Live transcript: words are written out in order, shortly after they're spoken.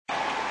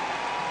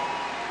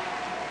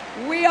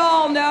We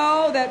all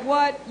know that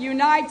what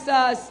unites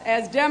us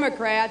as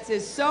Democrats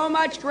is so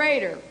much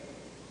greater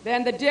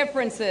than the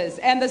differences,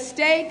 and the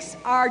stakes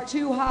are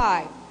too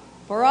high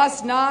for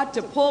us not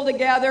to pull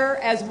together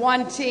as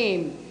one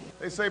team.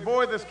 They say,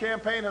 boy, this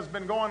campaign has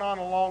been going on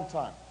a long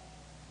time,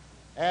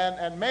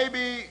 and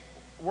maybe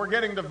we're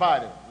getting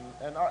divided.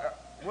 And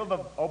will the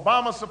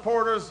Obama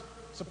supporters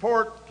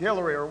support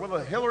Hillary, or will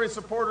the Hillary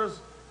supporters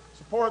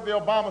support the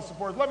Obama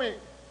supporters? Let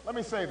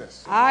me say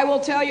this. I will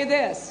tell you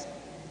this.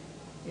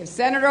 If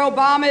Senator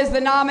Obama is the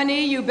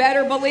nominee, you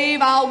better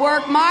believe I'll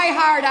work my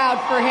heart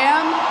out for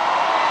him.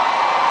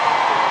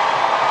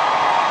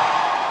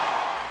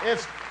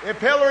 If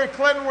Hillary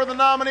Clinton were the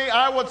nominee,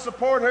 I would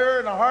support her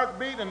in a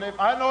heartbeat, and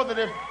I know that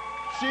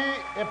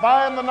if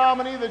I am the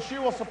nominee, that she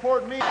will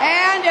support me.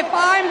 And if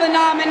I'm the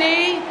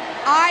nominee,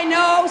 I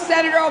know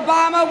Senator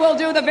Obama will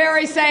do the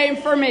very same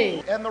for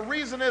me. And the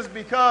reason is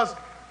because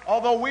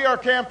although we are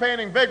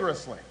campaigning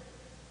vigorously,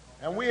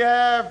 and we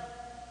have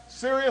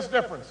serious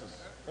differences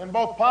in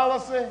both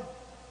policy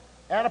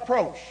and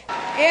approach,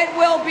 it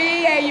will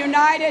be a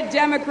united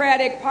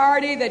Democratic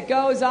Party that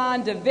goes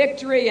on to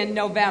victory in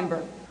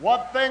November.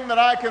 One thing that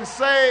I can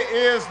say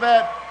is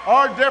that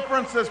our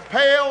differences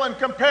pale in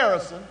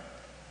comparison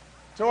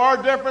to our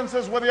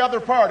differences with the other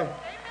party.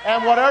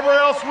 And whatever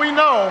else we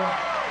know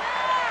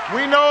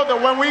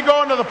that when we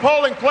go into the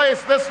polling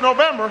place this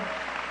November,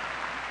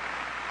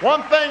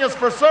 one thing is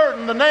for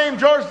certain: the name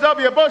George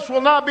W. Bush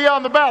will not be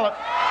on the ballot.